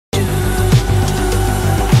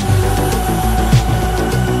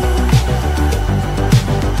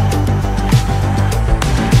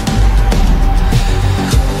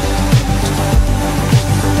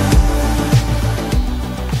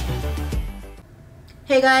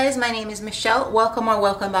Hey guys, my name is Michelle. Welcome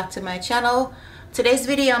back to my channel. Today's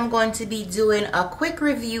video I'm going to be doing a quick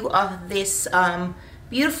review of this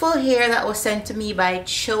beautiful hair that was sent to me by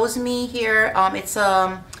Chosemee here. It's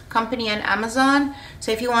a company on Amazon.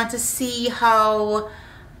 So if you want to see how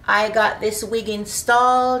I got this wig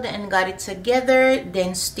installed and got it together,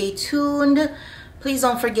 then stay tuned. Please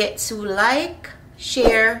don't forget to like,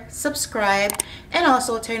 share, subscribe, and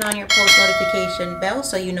also turn on your post notification bell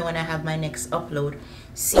so you know when I have my next upload.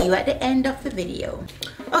 See you at the end of the video.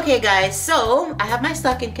 Okay guys, so I have my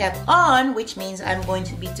stocking cap on, which means I'm going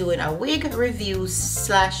to be doing a wig review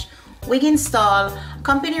slash wig install.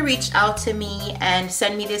 Company reached out to me and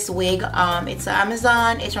sent me this wig. It's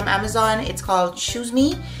from Amazon. It's called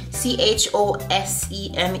Chosemee, Chosemee.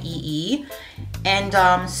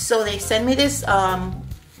 And so they sent me this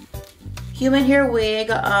human hair wig.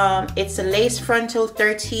 It's a lace frontal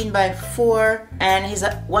 13 by 4 and it's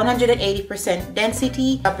a 180%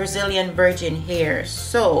 density, a Brazilian virgin hair.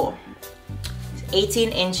 So it's 18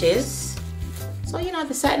 inches. So you know,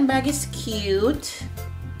 the satin bag is cute.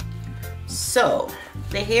 So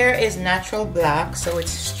the hair is natural black, so it's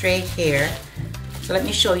straight hair. So let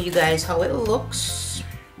me show you guys how it looks.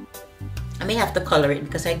 I may have to color it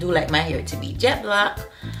because I do like my hair to be jet black.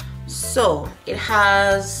 So it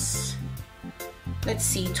has, let's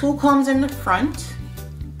see, 2 combs in the front,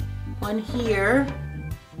 one here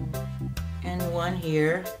and one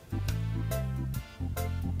here.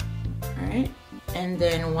 All right, and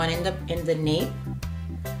then one in the nape,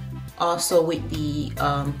 also with the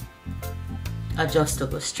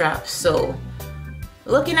adjustable strap. So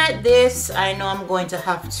looking at this, I know I'm going to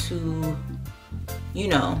have to, you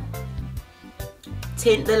know,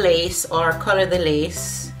 tint the lace or color the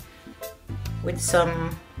lace with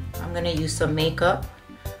some, I'm gonna use some makeup.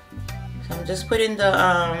 So I'm just putting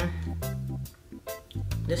the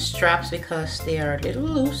straps because they are a little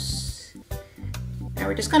loose, and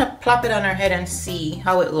we're just gonna plop it on our head and see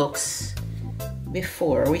how it looks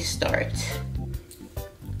before we start.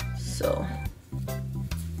 So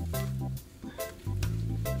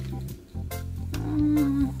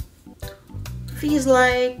feels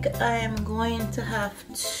like I'm going to have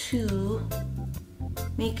to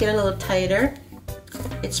make it a little tighter.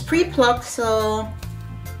 It's pre-plucked, so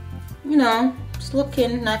you know, it's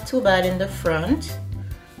looking not too bad in the front.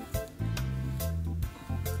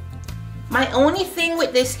 My only thing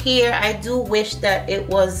with this hair, I do wish that it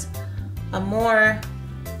was a more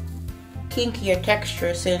kinkier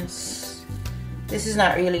texture, since this is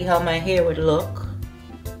not really how my hair would look,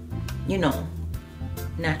 you know,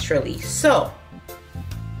 naturally. So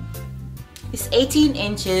it's 18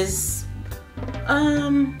 inches.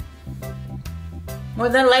 More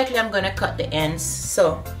than likely I'm gonna cut the ends,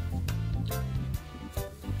 so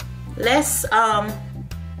let's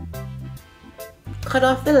cut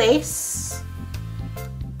off the lace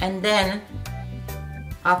and then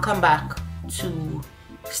I'll come back to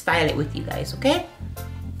style it with you guys, okay?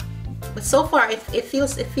 But so far it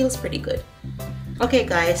feels pretty good. Okay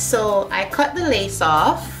guys, so I cut the lace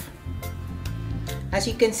off. As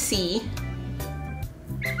you can see,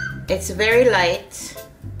 it's very light.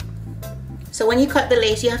 So when you cut the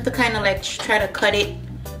lace, you have to kind of like try to cut it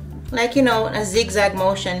like, you know, a zigzag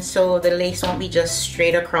motion, so the lace won't be just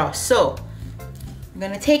straight across. So I'm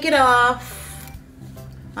gonna take it off.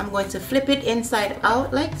 I'm going to flip it inside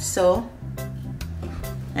out like so,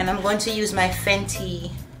 and I'm going to use my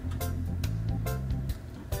Fenty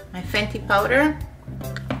powder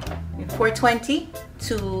in 420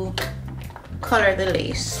 to color the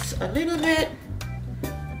lace a little bit.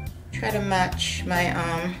 Try to match my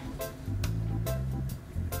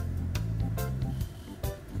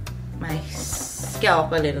my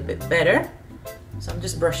scalp a little bit better. So I'm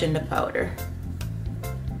just brushing the powder.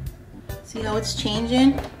 See how it's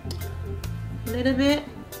changing a little bit?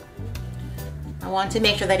 I want to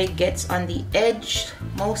make sure that it gets on the edge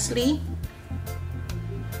mostly.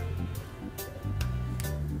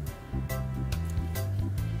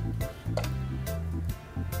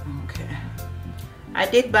 Okay. I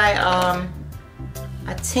did buy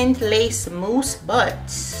a tint lace mousse, but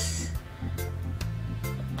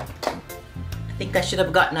I think I should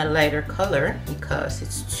have gotten a lighter color because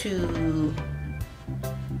it's too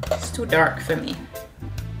dark for me.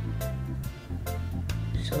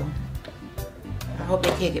 So I hope they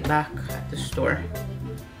take it back at the store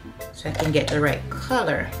so I can get the right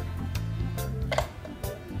color.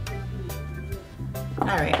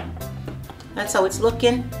 Alright, that's how it's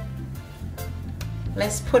looking.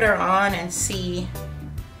 Let's put her on and see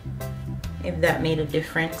if that made a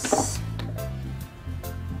difference.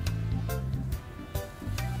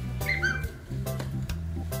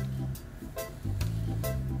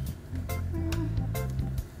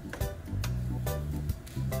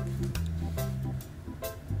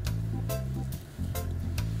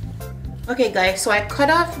 Okay guys, so I cut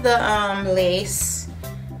off the lace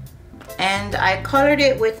and I colored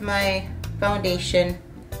it with my foundation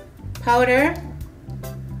powder.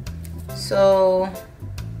 So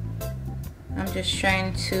I'm just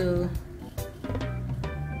trying to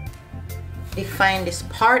define this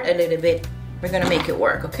part a little bit. We're gonna make it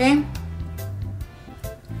work, okay?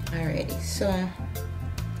 Alrighty, so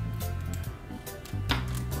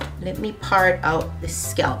let me part out the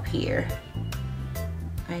scalp here.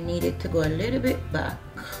 I need it to go a little bit back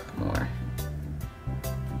more.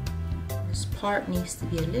 This part needs to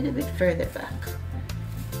be a little bit further back.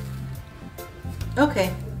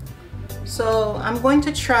 Okay, so I'm going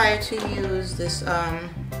to try to use this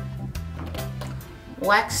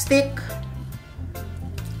wax stick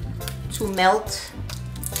to melt,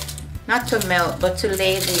 not to melt, but to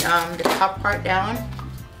lay the top part down.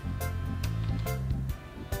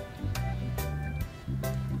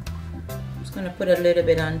 Just gonna put a little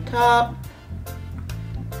bit on top.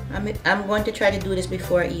 I'm going to try to do this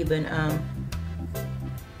before I even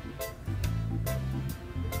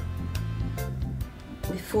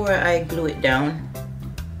before I glue it down,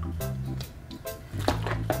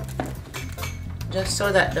 just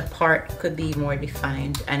so that the part could be more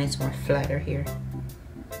defined and it's more flatter here.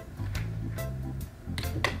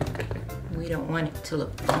 We don't want it to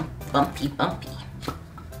look bumpy.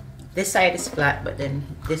 This side is flat, but then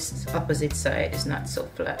this opposite side is not so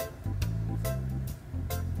flat.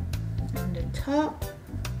 And the top.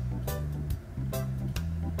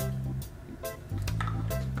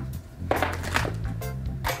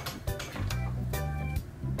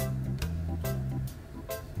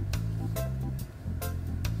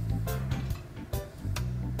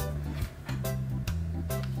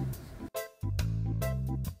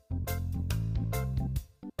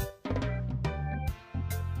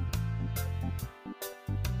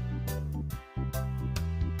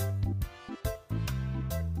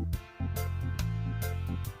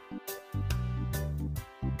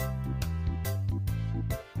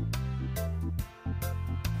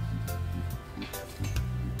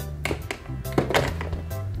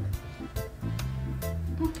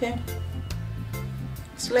 Okay,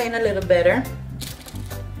 it's laying a little better.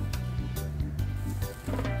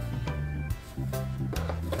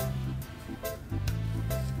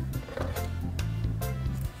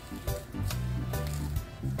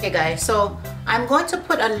 Okay guys, so I'm going to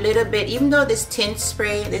put a little bit, even though this tint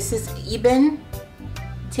spray, this is Ebin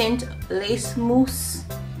Tint Lace Mousse.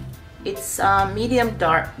 It's medium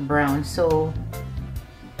dark brown, so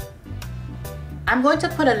I'm going to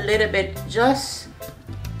put a little bit just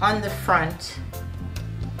on the front,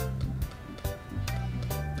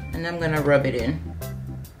 and I'm gonna rub it in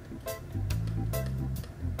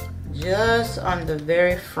just on the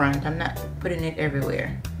very front. I'm not putting it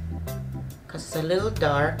everywhere because it's a little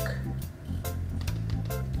dark.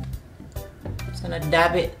 Just gonna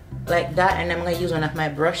dab it like that, and I'm gonna use one of my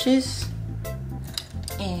brushes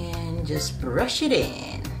and just brush it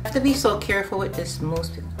in. I have to be so careful with this mousse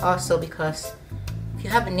also, because if you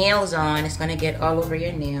have nails on, it's gonna get all over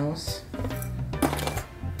your nails.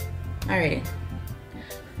 Alrighty.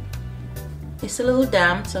 It's a little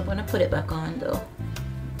damp, so I'm gonna put it back on though.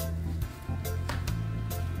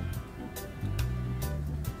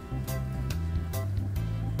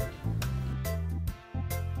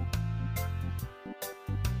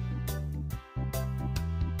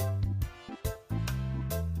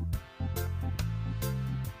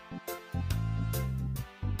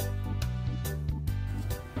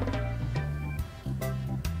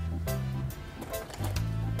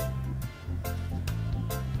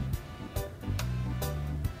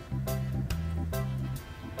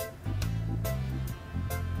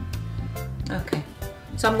 Okay,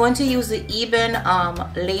 so I'm going to use the Ebin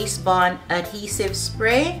Lace Bond Adhesive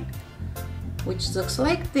Spray, which looks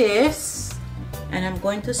like this, and I'm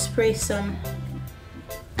going to spray some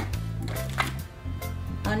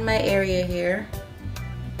on my area here.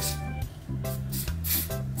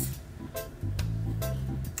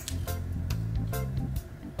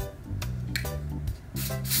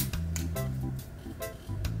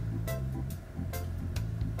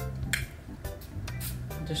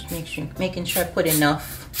 Just making sure I put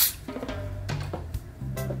enough.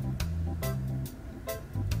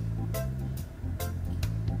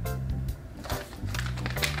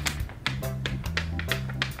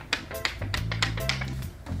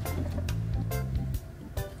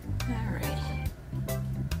 Alright.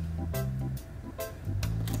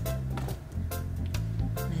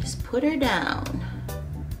 Let's put her down.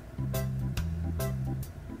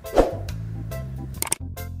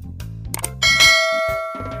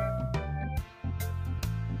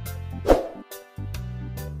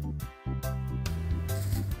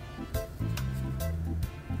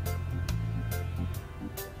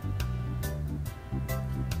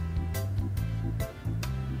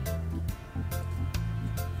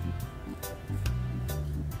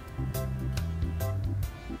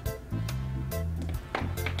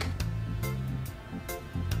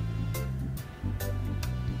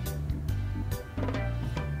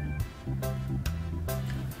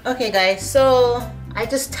 Okay guys, so I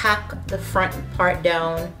just tack the front part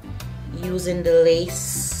down using the lace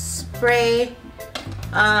spray.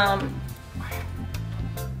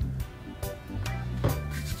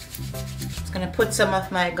 Just gonna put some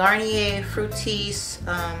of my Garnier Fructis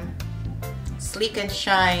Sleek and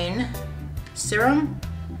Shine serum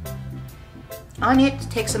on it to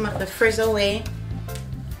take some of the frizz away.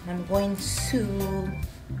 And I'm going to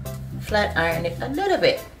flat iron it a little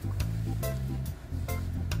bit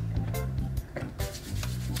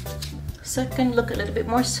so it can look a little bit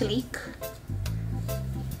more sleek.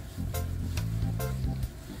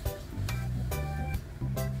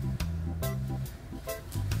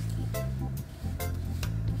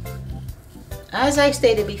 As I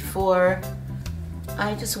stated before,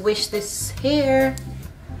 I just wish this hair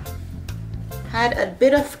had a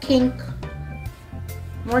bit of kink,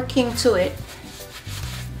 more kink to it,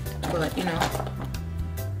 but you know,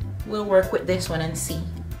 we'll work with this one and see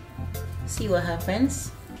what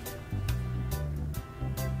happens.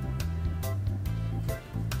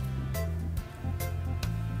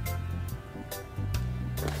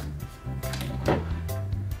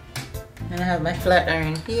 And I have my flat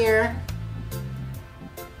iron here.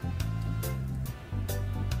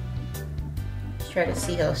 Try to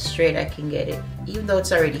see how straight I can get it, even though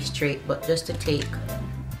it's already straight, but just to take,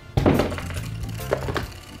 I'm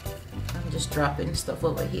just dropping stuff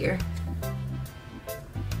over here.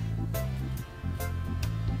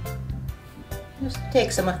 Just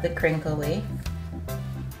take some of the crinkle away.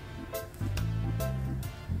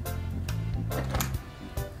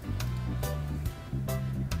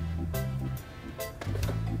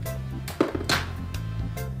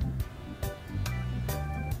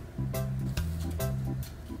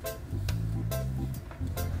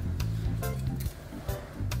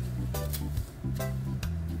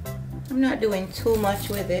 I'm not doing too much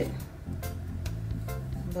with it,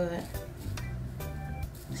 but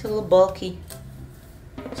it's a little bulky,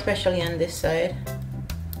 especially on this side.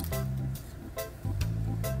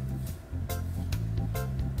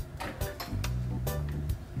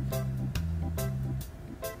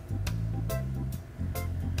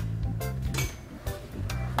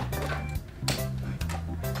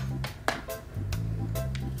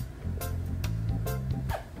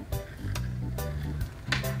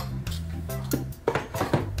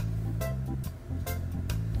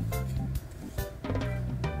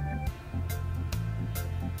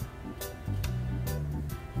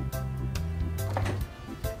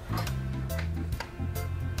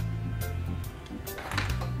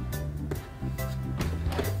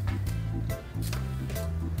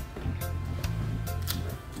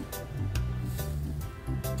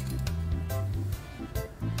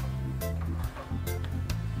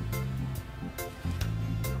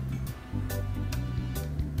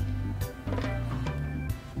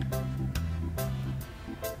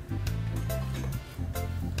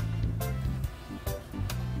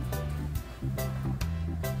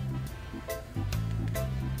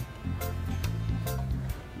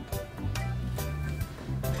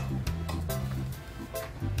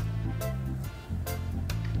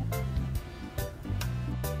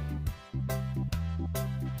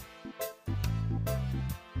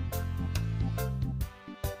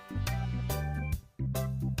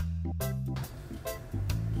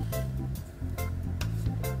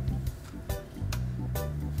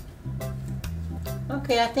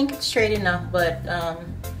 Okay, I think it's straight enough, but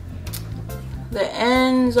the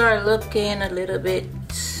ends are looking a little bit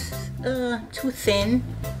too thin,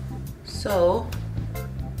 so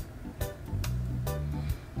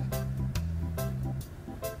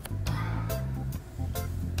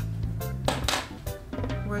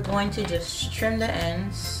we're going to just trim the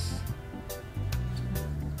ends.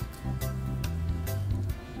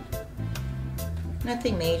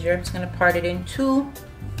 Nothing major. I'm just going to part it in two.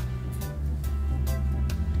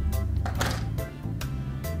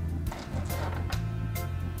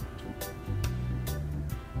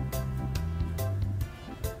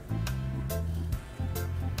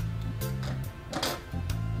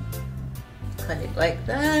 Cut it like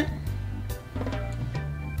that.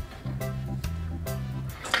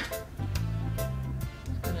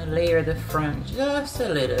 Gonna layer the front just a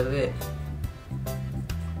little bit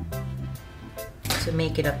to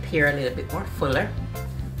make it appear a little bit more fuller.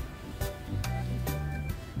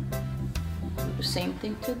 Do the same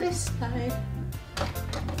thing to this side.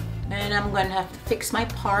 And I'm gonna have to fix my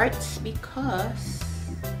parts because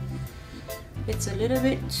it's a little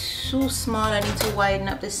bit too small. I need to widen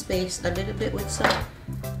up the space a little bit with some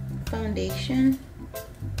foundation,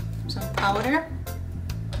 some powder.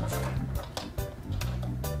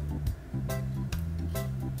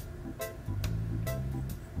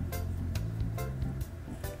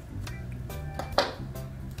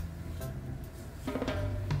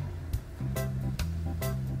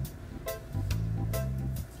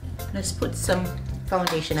 Let's put some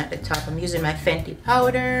foundation at the top. I'm using my Fenty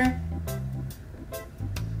powder.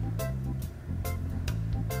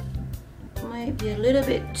 Might be a little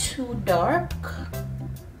bit too dark.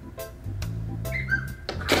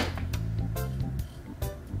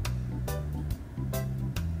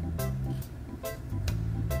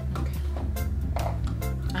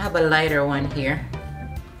 I have a lighter one here.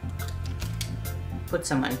 Put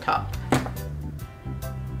some on top.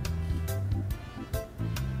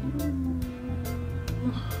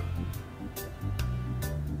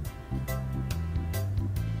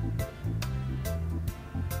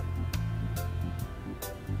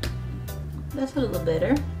 That's a little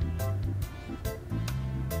better.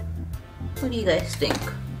 What do you guys think?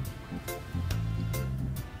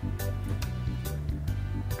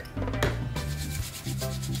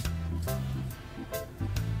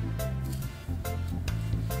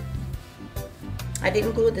 I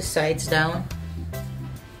didn't glue the sides down.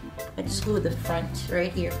 I just glued the front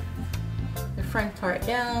right here. The front part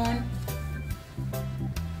down.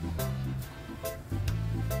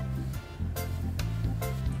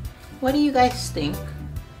 What do you guys think?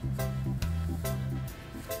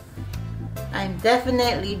 I'm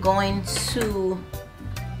definitely going to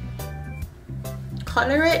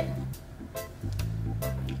color it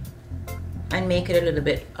and make it a little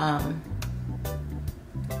bit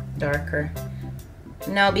darker.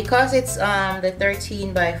 Now because it's the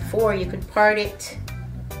 13 by 4, you can part it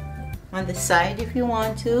on the side if you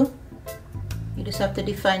want to. You just have to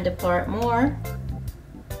define the part more.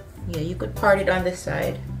 Yeah, you could part it on the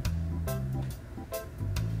side.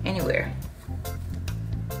 Anywhere.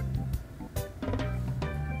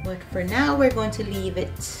 But for now we're going to leave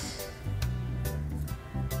it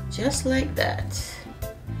just like that.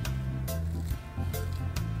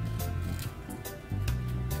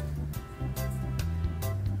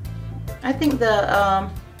 I think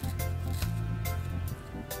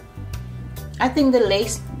the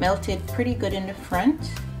lace melted pretty good in the front.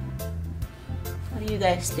 What do you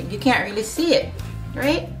guys think? You can't really see it,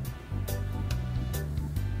 right?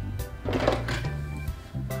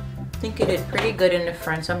 I think it did pretty good in the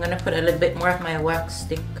front, so I'm gonna put a little bit more of my wax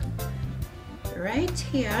stick right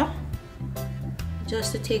here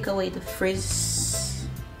just to take away the frizz.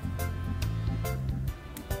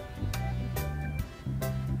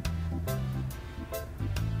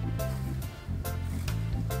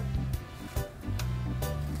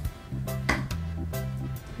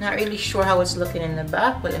 Not really sure how it's looking in the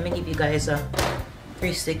back, but let me give you guys a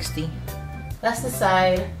 360. That's the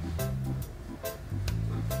side.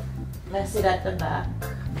 Let's sit at the back.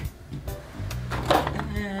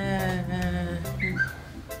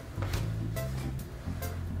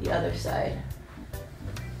 The other side.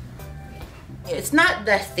 It's not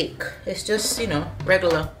that thick. It's just, you know,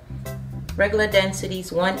 regular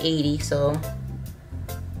densities, 180. So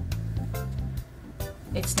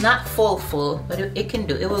it's not full, but it can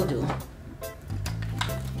do. It will do.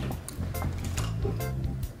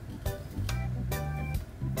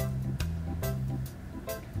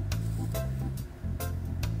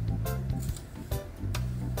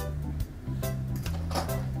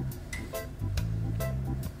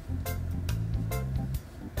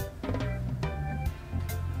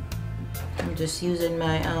 I'm just using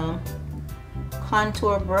my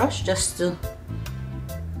contour brush just to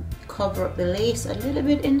cover up the lace a little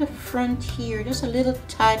bit in the front here, just a little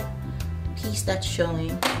tad piece that's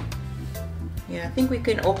showing. Yeah, I think we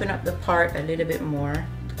can open up the part a little bit more.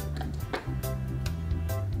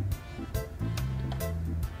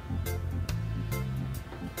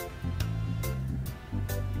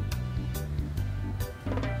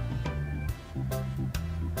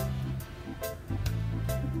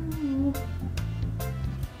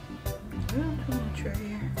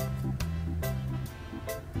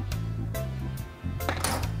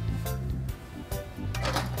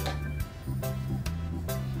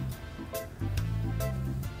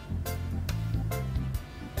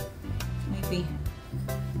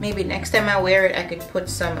 Maybe next time I wear it, I could put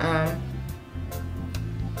some,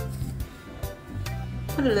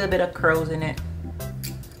 put a little bit of curls in it.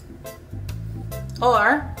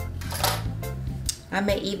 Or I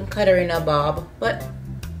may even cut her in a bob, but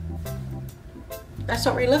that's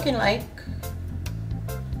what we're looking like.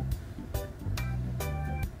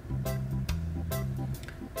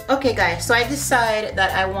 Okay guys, so I decided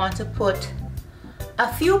that I want to put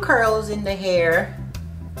a few curls in the hair.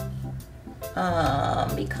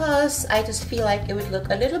 Because I just feel like it would look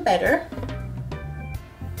a little better.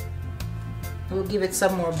 We'll give it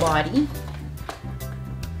some more body.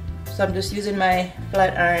 So I'm just using my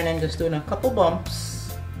flat iron and just doing a couple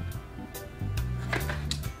bumps.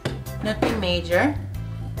 Nothing major.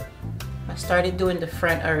 I started doing the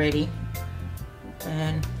front already,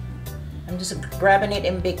 and I'm just grabbing it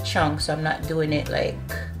in big chunks, so I'm not doing it like,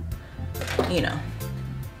 you know.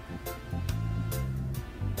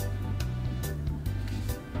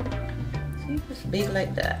 See, it's big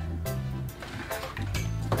like that.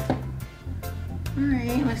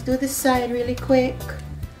 Alright, let's do this side really quick.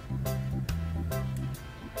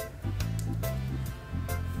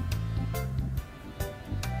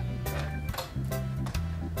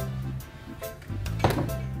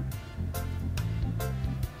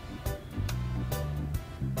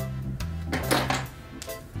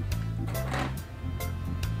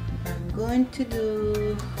 I'm going to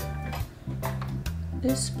do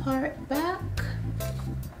this part back.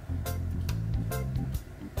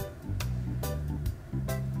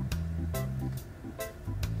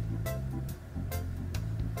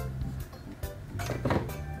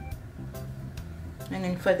 And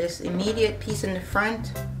then for this immediate piece in the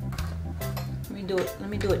front, let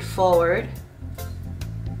me do it forward.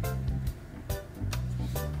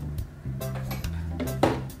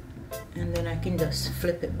 And then I can just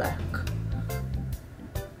flip it back.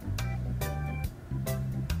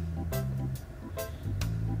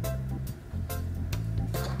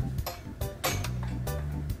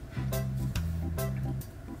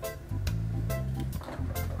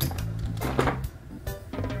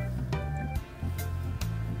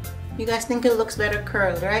 You guys think it looks better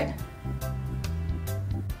curled, right?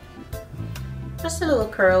 Just a little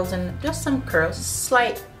curls and just some curls,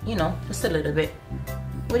 slight, you know, just a little bit.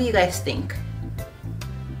 What do you guys think?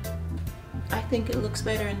 I think it looks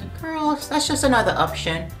better in the curls. That's just another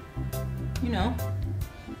option, you know.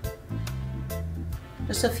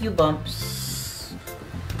 Just a few bumps.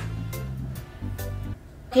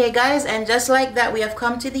 Okay guys, and just like that, we have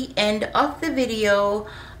come to the end of the video.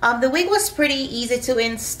 The wig was pretty easy to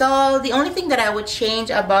install. The only thing that I would change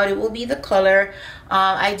about it will be the color.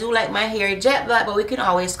 I do like my hair jet black, but we can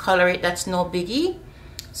always color it. That's no biggie.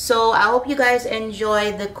 So I hope you guys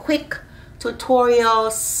enjoy the quick tutorial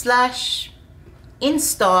slash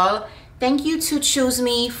install. Thank you to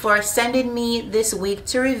Chosemee for sending me this wig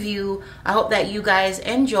to review. I hope that you guys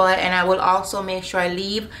enjoy, and I will also make sure I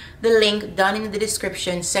leave the link down in the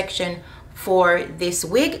description section for this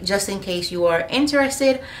wig, just in case you are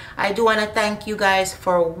interested. I do want to thank you guys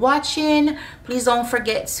for watching. Please don't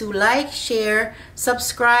forget to like, share,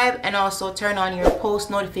 subscribe, and also turn on your post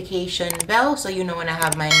notification bell so you know when I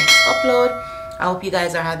have my next upload. I hope you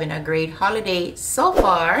guys are having a great holiday so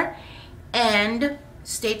far, and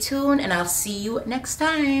stay tuned, and I'll see you next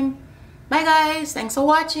time. Bye guys, thanks for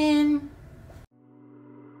watching.